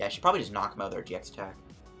 Yeah, I should probably just knock him out with our GX attack.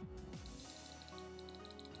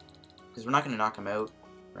 Because we're not going to knock him out,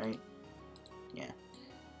 right? Yeah.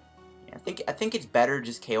 Yeah, I think it's better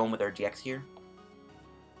just KO him with our GX here.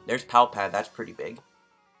 There's Pal Pad. That's pretty big.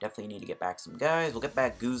 Definitely need to get back some guys. We'll get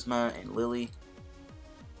back Guzma and Lillie.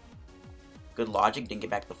 Good logic, didn't get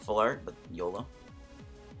back the full art, but YOLO.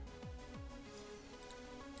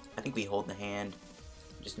 I think we hold the hand,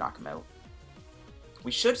 just knock him out.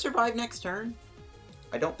 We should survive next turn.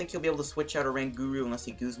 I don't think he'll be able to switch out Oranguru unless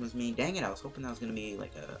he Guzmas me. Dang it, I was hoping that was going to be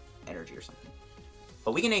like a energy or something.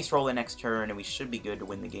 But we can Acerola next turn, and we should be good to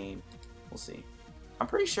win the game. We'll see. I'm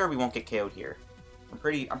pretty sure we won't get KO'd here. I'm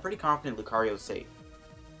pretty confident Lucario's safe.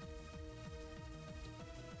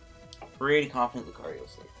 Pretty confident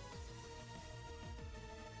Lucario's safe.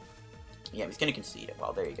 Yeah, he's gonna concede it.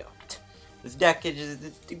 Well, there you go. This deck is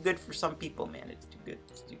too good for some people, man. It's too good.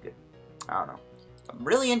 It's too good. I don't know. I'm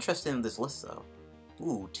really interested in this list, though.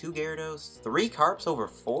 Ooh, 2 Gyarados, 3 Carps over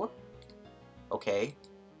 4? Okay.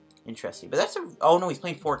 Interesting. But that's a... Oh, no, he's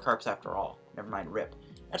playing 4 Carps after all. Never mind, rip.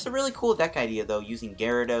 That's a really cool deck idea, though, using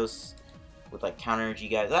Gyarados with, like, counter energy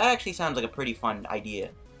guys. That actually sounds like a pretty fun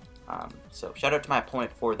idea. So shout out to my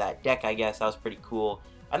opponent for that deck, I guess. That was pretty cool.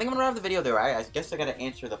 I think I'm gonna wrap the video there. I guess I gotta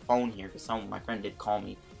answer the phone here because my friend did call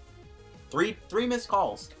me. Three missed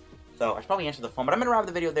calls. So I should probably answer the phone, but I'm gonna wrap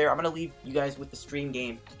the video there. I'm gonna leave you guys with the stream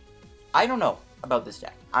game. I don't know about this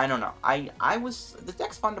deck. I don't know. This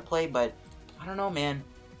deck's fun to play, but I don't know, man.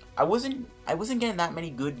 I wasn't getting that many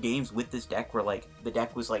good games with this deck where like the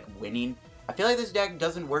deck was like winning. I feel like this deck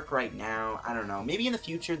doesn't work right now. I don't know. Maybe in the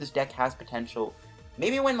future this deck has potential.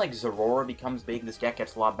 Maybe when like Zorora becomes big, this deck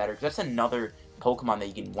gets a lot better. Because that's another Pokemon that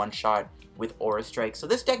you can one-shot with Aura Strike. So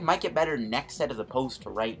this deck might get better next set as opposed to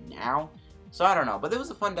right now. So I don't know. But it was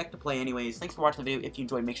a fun deck to play anyways. Thanks for watching the video. If you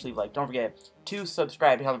enjoyed, make sure you leave a like. Don't forget to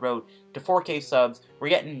subscribe to help the road to 4K subs. We're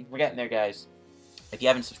getting there, guys. If you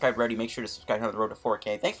haven't subscribed already, make sure to subscribe to the road to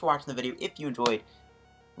 4K. Thanks for watching the video. If you enjoyed,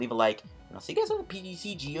 leave a like. And I'll see you guys on the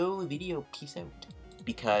PTCGO video. Peace out.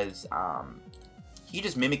 Because he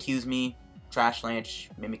just Mimikyu's me. Trash Lance,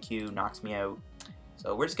 Mimikyu knocks me out.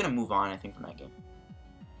 So we're just going to move on, I think, from that game.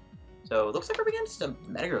 So it looks like we're against a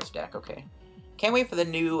Metagross deck. Okay. Can't wait for the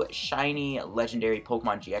new shiny legendary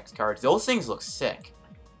Pokemon GX cards. Those things look sick.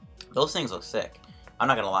 Those things look sick. I'm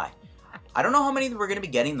not going to lie. I don't know how many we're going to be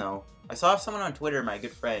getting, though. I saw someone on Twitter, my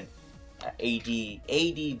good friend, ADVYGM.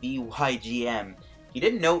 He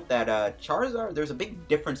did note that Charizard, there's a big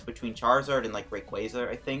difference between Charizard and like Rayquaza,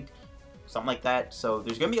 I think. Something like that. So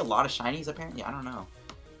there's going to be a lot of shinies, apparently. I don't know.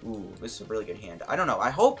 Ooh, this is a really good hand. I don't know. I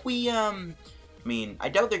hope we, I mean, I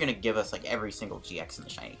doubt they're going to give us like every single GX in the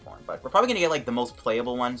shiny form. But we're probably going to get like the most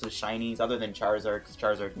playable ones with shinies, other than Charizard, because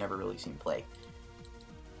Charizard never really seen play.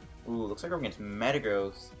 Ooh, looks like we're against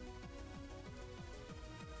Metagross.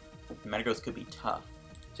 Metagross could be tough.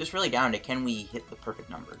 It's just really down to can we hit the perfect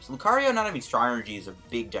numbers. Lucario not having strong energy is a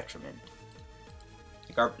big detriment.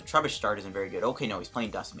 The Trubbish start isn't very good. Okay, no, he's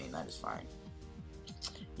playing Dustmane. That is fine.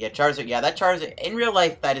 Yeah, Charizard. Yeah, that Charizard. In real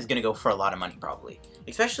life, that is going to go for a lot of money, probably.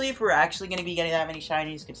 Especially if we're actually going to be getting that many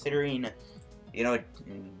shinies, considering, you know,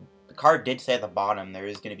 the card did say at the bottom there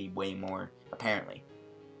is going to be way more, apparently.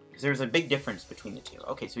 Because there's a big difference between the two.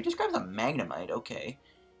 Okay, so he just grabs a Magnemite. Okay.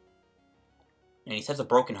 And he says a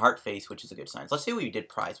broken heart face, which is a good sign. So let's see what we did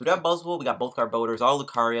prize. We got Buzzwole, we got both Garbodors, all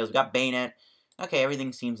Lucarios, we got Banette. Okay,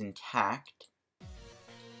 everything seems intact.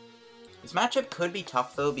 This matchup could be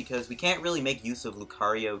tough, though, because we can't really make use of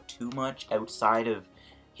Lucario too much outside of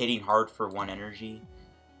hitting hard for 1 energy.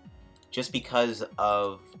 Just because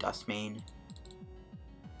of Dustmane.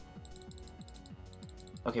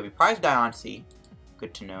 Okay, we prized Diancie.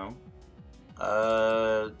 Good to know.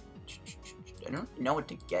 I don't know what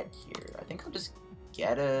to get here. I think I'll just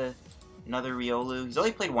get another Riolu. He's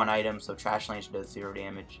only played 1 item, so Trash Lance does 0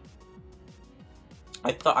 damage.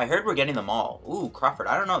 I heard we're getting them all. Ooh, Crawford.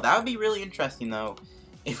 I don't know. That would be really interesting, though,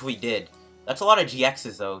 if we did. That's a lot of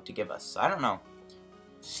GXs, though, to give us. I don't know.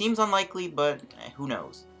 Seems unlikely, but who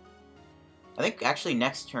knows. I think, actually,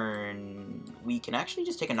 next turn, we can actually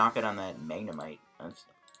just take a knockout on that Magnemite.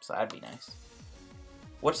 So that'd be nice.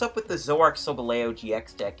 What's up with the Zoroark Solgaleo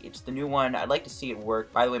GX deck? It's the new one. I'd like to see it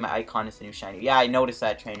work. By the way, my icon is the new shiny. Yeah, I noticed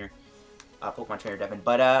that, trainer. Pokemon trainer Devin.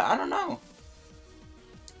 But, I don't know.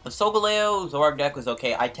 The Solgaleo Zoroark deck was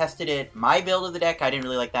okay. I tested it. My build of the deck, I didn't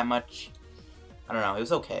really like that much. I don't know. It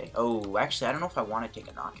was okay. Oh, actually, I don't know if I want to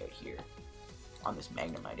take a knockout here on this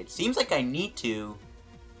Magnemite. It seems like I need to,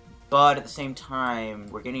 but at the same time,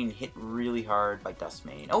 we're getting hit really hard by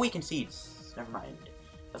Dustmane. Oh, he concedes. Never mind.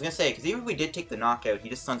 I was going to say, because even if we did take the knockout, he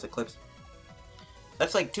just Suns Eclipse.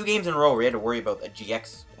 That's like 2 games in a row where we had to worry about a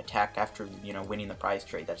GX attack after, you know, winning the prize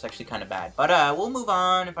trade. That's actually kind of bad. But we'll move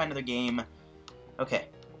on and find another game. Okay.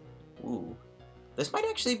 Ooh. This might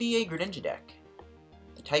actually be a Greninja deck.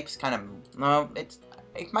 The type's kind of... No, it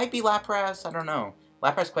might be Lapras. I don't know.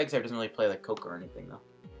 Lapras Quagsire doesn't really play like Coco or anything, though.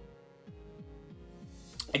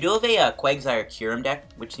 I do have a Quagsire Kyurem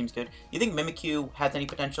deck, which seems good. You think Mimikyu has any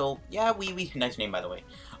potential? Yeah, nice name, by the way.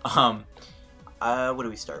 What do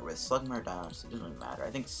we start with? Slugma or Diancie? It doesn't really matter. I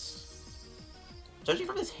think... Judging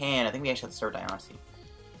from his hand, I think we actually have to start with Diancie.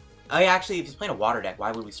 Oh, yeah, actually, if he's playing a water deck,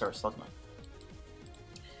 why would we start with Slugma?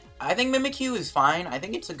 I think Mimikyu is fine. I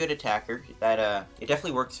think it's a good attacker. That it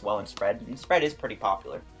definitely works well in Spread, and Spread is pretty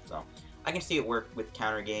popular, so I can see it work with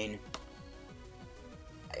Counter Gain.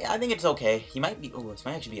 I think it's okay. He might be. Oh, this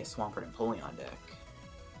might actually be a Swampert and Empoleon deck.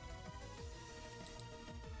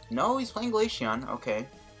 No, he's playing Glaceon. Okay,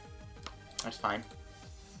 that's fine.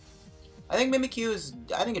 I think Mimikyu is.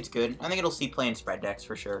 I think it's good. I think it'll see play in Spread decks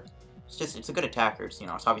for sure. It's a good attacker. It's, you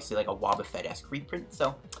know, it's obviously like a Wobbuffet-esque reprint,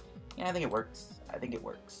 so yeah, I think it works. I think it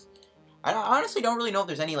works. I honestly don't really know if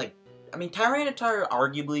there's any, like... I mean, Tyranitar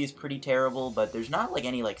arguably is pretty terrible, but there's not, like,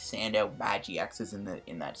 any, like, standout bad GXs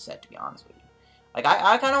in that set, to be honest with you. Like,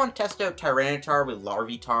 I kind of want to test out Tyranitar with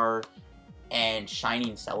Larvitar and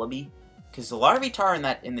Shining Celebi. Because the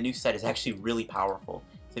Larvitar in the new set is actually really powerful.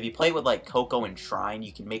 So if you play with, like, Coco and Shrine,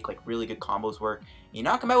 you can make, like, really good combos work. You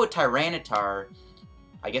knock him out with Tyranitar,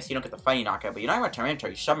 I guess you don't get the fighting knockout, but you knock him out with Tyranitar,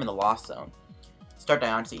 you shove him in the Lost Zone. Start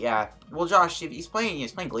Diancie, yeah. Well, Josh, if he's playing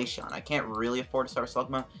Glaceon. I can't really afford to start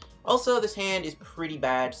Slugma. Also, this hand is pretty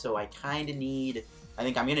bad, so I kind of need... I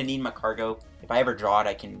think I'm going to need Magcargo. If I ever draw it,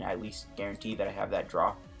 I can at least guarantee that I have that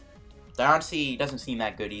draw. Diancie doesn't seem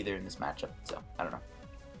that good either in this matchup, so I don't know.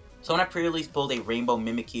 Someone at pre-release pulled a Rainbow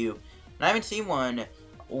Mimikyu, and I haven't seen one...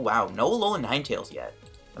 Oh, wow, no Alolan Ninetales yet.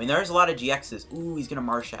 I mean, there's a lot of GXs. Ooh, he's going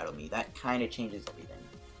to Marshadow me. That kind of changes everything.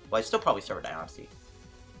 Well, I'd still probably start with Diancie.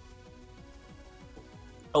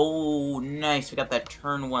 Oh, nice. We got that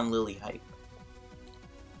turn 1 Lillie hype.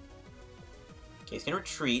 Okay, he's going to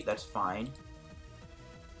retreat. That's fine.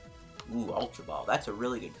 Ooh, Ultra Ball. That's a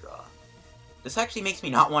really good draw. This actually makes me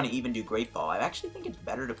not want to even do Great Ball. I actually think it's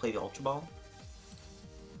better to play the Ultra Ball.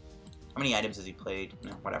 How many items has he played?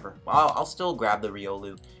 No, whatever. Well, I'll still grab the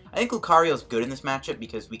Riolu. I think Lucario's good in this matchup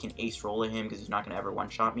because we can Ace Roller him because he's not going to ever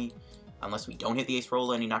one-shot me. Unless we don't hit the Ace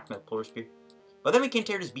Roller and he knocked me with Polar Spear. But then we can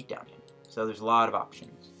just beat down him. So there's a lot of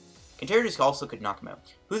options. Canterius also could knock him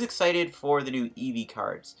out. Who's excited for the new Eevee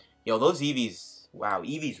cards? Yo, those Eevees... Wow,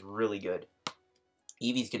 Eevee's really good.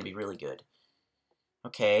 Eevee's going to be really good.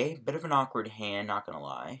 Okay, bit of an awkward hand, not going to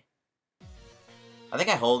lie. I think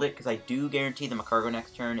I hold it, because I do guarantee the Magcargo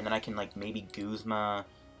next turn, and then I can, like, maybe Guzma.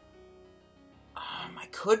 I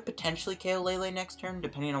could potentially KO Lele next turn,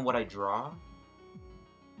 depending on what I draw.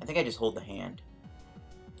 I think I just hold the hand.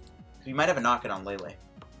 Because we might have a knock-in on Lele.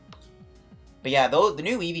 But yeah, the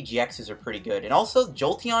new Eevee GXs are pretty good. And also,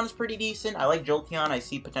 Jolteon is pretty decent. I like Jolteon. I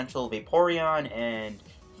see potential Vaporeon and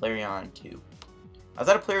Flareon, too. I was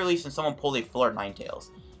at a player release and someone pulled a Fuller Ninetales.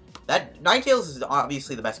 That Ninetales is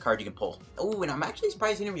obviously the best card you can pull. Oh, and I'm actually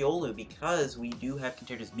surprised in Riolu because we do have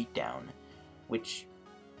Canterius Beatdown, which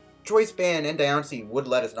Choice Band and Diancie would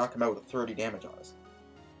let us knock him out with 30 damage on us.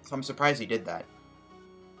 So I'm surprised he did that.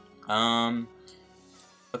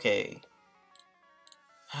 Okay.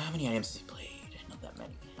 How many items has he played? Not that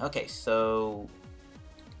many. Okay, so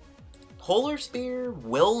Polar Spear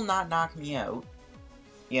will not knock me out.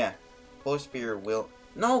 Yeah, Polar Spear will.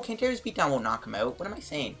 No, Canterius Beatdown won't knock him out. What am I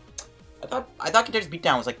saying? I thought Canterius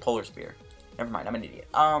Beatdown was like Polar Spear. Never mind, I'm an idiot.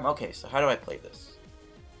 Okay, so how do I play this?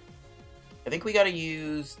 I think we gotta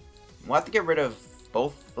use... We'll have to get rid of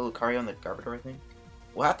both the Lucario and the Garbodor, I think.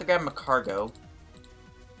 We'll have to grab Magcargo.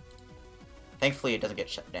 Thankfully, it doesn't get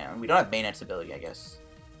shut down. We don't have Banette's ability, I guess.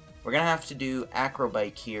 We're gonna have to do Acro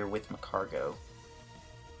Bike here with Magcargo.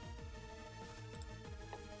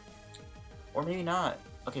 Or maybe not.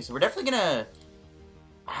 Okay, so we're definitely gonna...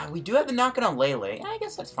 we do have the knock-in on Lele. I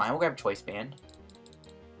guess that's fine. We'll grab Choice Band.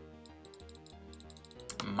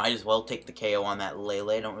 Might as well take the KO on that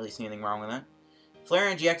Lele. Don't really see anything wrong with that.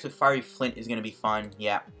 Flareon GX with Fiery Flint is gonna be fun.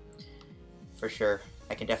 Yeah. For sure.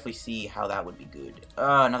 I can definitely see how that would be good.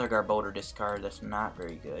 Another Garbodor discard. That's not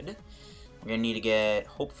very good. We're going to need to get,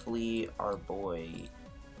 hopefully, our boy...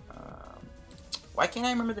 why can't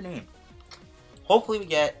I remember the name? Hopefully we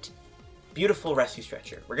get Beautiful Rescue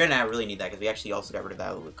Stretcher. We're going to really need that because we actually also got rid of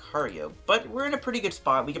that Lucario. But we're in a pretty good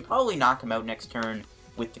spot. We can probably knock him out next turn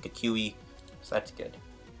with the Kukui. So that's good.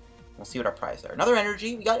 We'll see what our prizes are. Another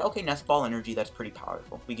energy. We got, okay, Nest Ball energy. That's pretty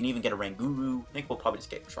powerful. We can even get a Oranguru. I think we'll probably just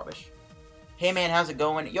get Trubbish. Hey man, how's it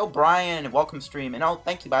going? Yo, Brian, welcome stream. And oh,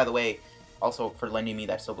 thank you, by the way, also for lending me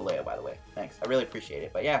that Solgaleo, by the way. Thanks, I really appreciate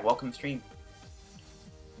it. But yeah, welcome stream.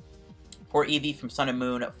 4 Eevee from Sun and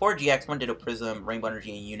Moon, 4 GX, 1 Ditto Prism, Rainbow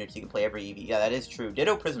Energy, and units. You can play every Eevee. Yeah, that is true.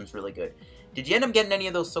 Ditto Prism's really good. Did you end up getting any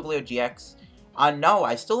of those Solgaleo GX? No,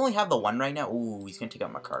 I still only have the one right now. Ooh, he's gonna take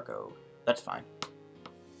out Magcargo. That's fine.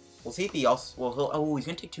 We'll see if he also... Well, oh, he's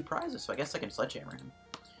gonna take 2 prizes, so I guess I can Sledgehammer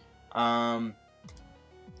him.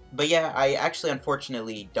 But yeah, I actually,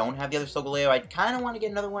 unfortunately, don't have the other Solgaleo. I kind of want to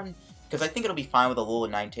get another one, because I think it'll be fine with a Alola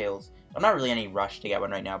Ninetales. I'm not really in any rush to get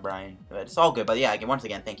one right now, Brian. But it's all good. But yeah, again, once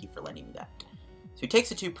again, thank you for lending me that. So he takes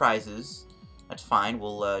the 2 prizes. That's fine.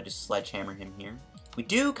 We'll just Sledgehammer him here. We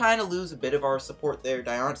do kind of lose a bit of our support there.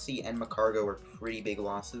 Diancie and Magcargo are pretty big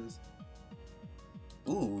losses.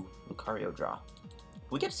 Ooh, Lucario draw.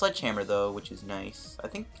 We get Sledgehammer, though, which is nice. I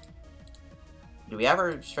think... Do we have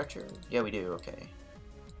our Stretcher? Yeah, we do. Okay.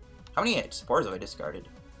 How many Spores have I discarded?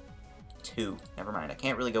 2. Never mind. I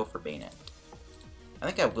can't really go for Banette. I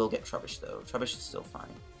think I will get Trubbish, though. Trubbish is still fine.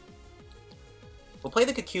 We'll play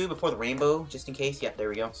the Kukui before the Rainbow, just in case. Yeah, there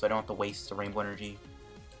we go. So I don't have to waste the Rainbow energy.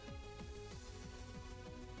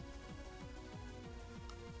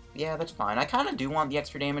 Yeah, that's fine. I kind of do want the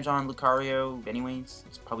extra damage on Lucario anyways.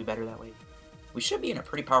 It's probably better that way. We should be in a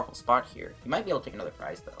pretty powerful spot here. You might be able to take another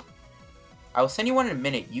prize, though. I will send you one in a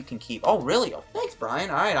minute. You can keep... Oh, really? Oh, thanks, Brian.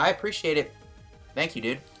 Alright, I appreciate it. Thank you,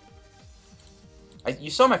 dude.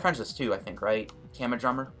 You saw my friends list, too, I think, right? Camera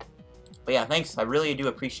Drummer? But yeah, thanks. I really do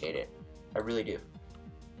appreciate it. I really do.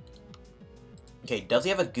 Okay, does he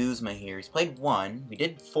have a Guzma here? He's played one. We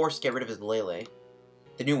did force get rid of his Lillie.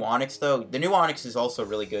 The new Onix, though. The new Onix is also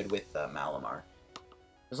really good with Malamar.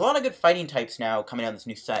 There's a lot of good fighting types now coming out in this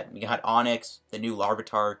new set. We got Onix. The new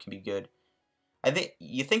Larvitar can be good.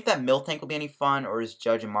 You think that Miltank will be any fun, or is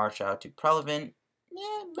Judge and Marsha too prevalent?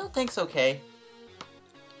 Yeah, Miltank's okay.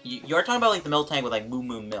 You're talking about like the Miltank with like Moo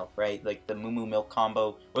Moo Milk, right? Like the Moo Moo Milk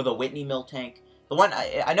combo, or the Whitney Miltank. The one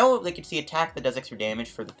I know they could see attack that does extra damage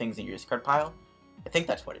for the things in your discard pile. I think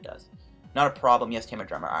that's what it does. Not a problem. Yes, Camera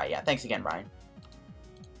Drummer. Alright, yeah. Thanks again, Ryan.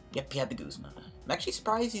 Yep, he had the Guzma. I'm actually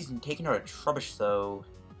surprised he's taking out a Trubbish, though.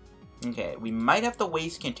 Okay, we might have to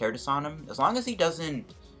waste Cantertus on him. As long as he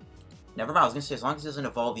doesn't... Never mind, I was going to say, as long as he doesn't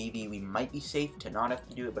evolve Eevee, we might be safe to not have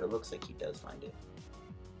to do it, but it looks like he does find it.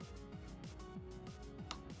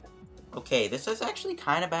 Okay, this is actually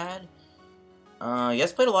kind of bad. He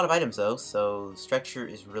has played a lot of items, though, so Stretcher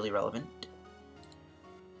is really relevant.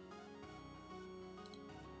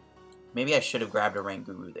 Maybe I should have grabbed a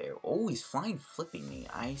Oranguru there. Oh, he's flying flipping me.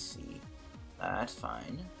 I see. That's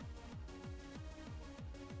fine.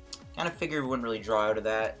 Kind of figured we wouldn't really draw out of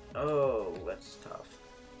that. Oh, that's tough.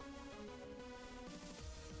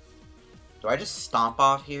 Do I just stomp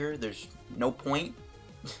off here? There's no point.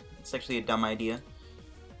 It's actually a dumb idea.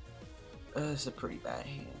 It's a pretty bad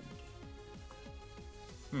hand.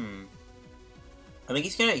 I think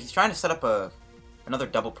he's trying to set up another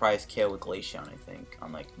double prize KO with Glaceon, I think,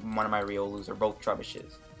 on like one of my Riolus or both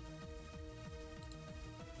Trubbishes.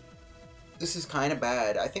 This is kind of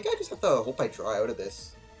bad. I think I just have to hope I draw out of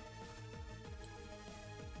this.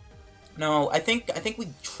 No, I think we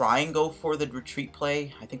try and go for the retreat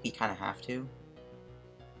play. I think we kind of have to.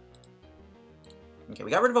 Okay,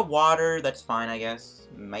 we got rid of a water. That's fine, I guess.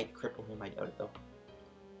 Might cripple him. I doubt it, though.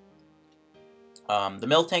 The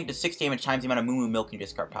Miltank does 6 damage times the amount of Moo Moo Milk in your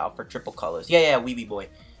discard pile for triple colors. Yeah, Weeby Boy.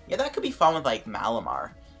 Yeah, that could be fun with, like,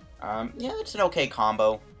 Malamar. Yeah, it's an okay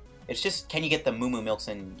combo. It's just, can you get the Moo Moo Milks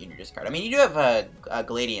in your discard? I mean, you do have a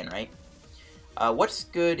Gladian, right? What's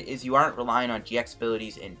good is you aren't relying on GX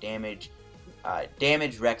abilities and damage.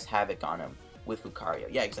 Damage wrecks havoc on him with Lucario.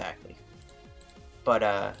 Yeah, exactly.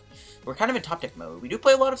 But, we're kind of in top deck mode. We do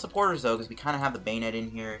play a lot of supporters, though, because we kind of have the Banette in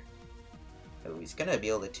here. Oh, he's going to be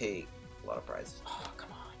able to take a lot of prizes. Oh, come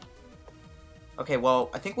on. Okay, well,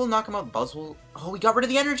 I think we'll knock him out with Buzzwole. Oh, we got rid of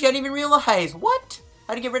the energy. I didn't even realize. What?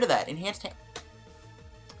 How to get rid of that? Enhanced tank.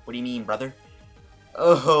 What do you mean, brother?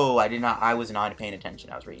 Oh, I was not paying attention.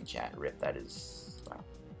 I was reading chat. Rip, that is... Wow.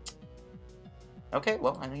 Okay,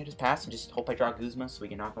 well, I think I just pass and just hope I draw Guzma so we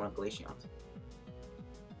can knock him out with Glaceons.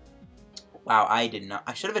 Wow, I did not...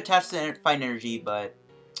 I should have attached the Fight Energy, but...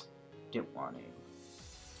 didn't want to.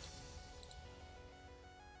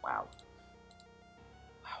 Wow.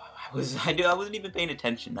 I wasn't even paying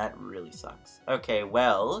attention. That really sucks. Okay,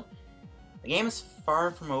 well... The game is far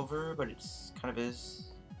from over, but it's kind of is...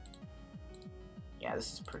 Yeah,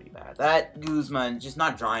 this is pretty bad. That Guzma, just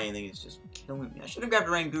not drawing anything, is just killing me. I should have grabbed a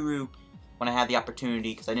Oranguru when I had the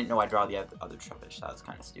opportunity, because I didn't know I'd draw the other Trubbish. That was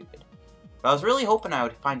kind of stupid. But I was really hoping I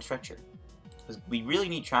would find Stretcher. Because we really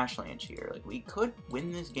need Trash Land here. Like, we could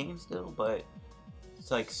win this game still, but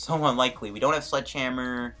it's, like, so unlikely. We don't have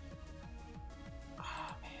Sledgehammer.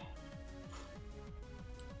 Oh, man.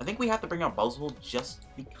 I think we have to bring out Buzzwole just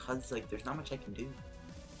because, like, there's not much I can do.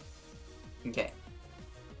 Okay.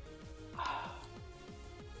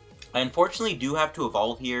 I unfortunately do have to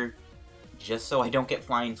evolve here, just so I don't get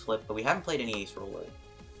Flying Flip, but we haven't played any Acerola.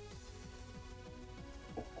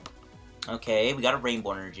 Okay, we got a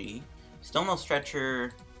Rainbow Energy. Still no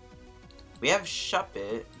Stretcher. We have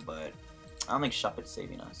Shuppet, but I don't think Shuppet's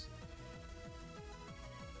saving us.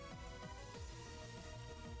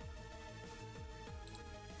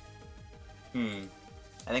 I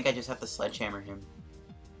think I just have to Sledgehammer him.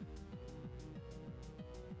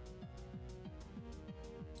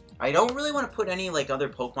 I don't really want to put any, like, other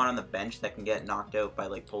Pokemon on the bench that can get knocked out by,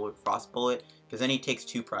 like, Frost Bullet, because then he takes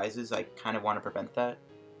 2 prizes. I kind of want to prevent that.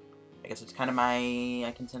 I guess it's kind of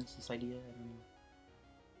my consensus idea. I don't know.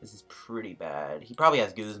 This is pretty bad. He probably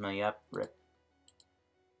has Guzma, yep. Rip.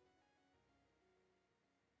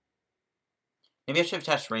 Maybe I should have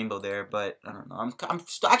attached Rainbow there, but I don't know. I'm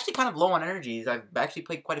actually kind of low on energies. I've actually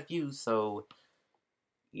played quite a few, so...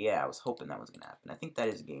 Yeah, I was hoping that was going to happen. I think that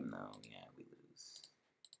is a game, though. Yeah, we lose.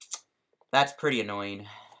 That's pretty annoying.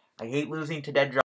 I hate losing to dead drop.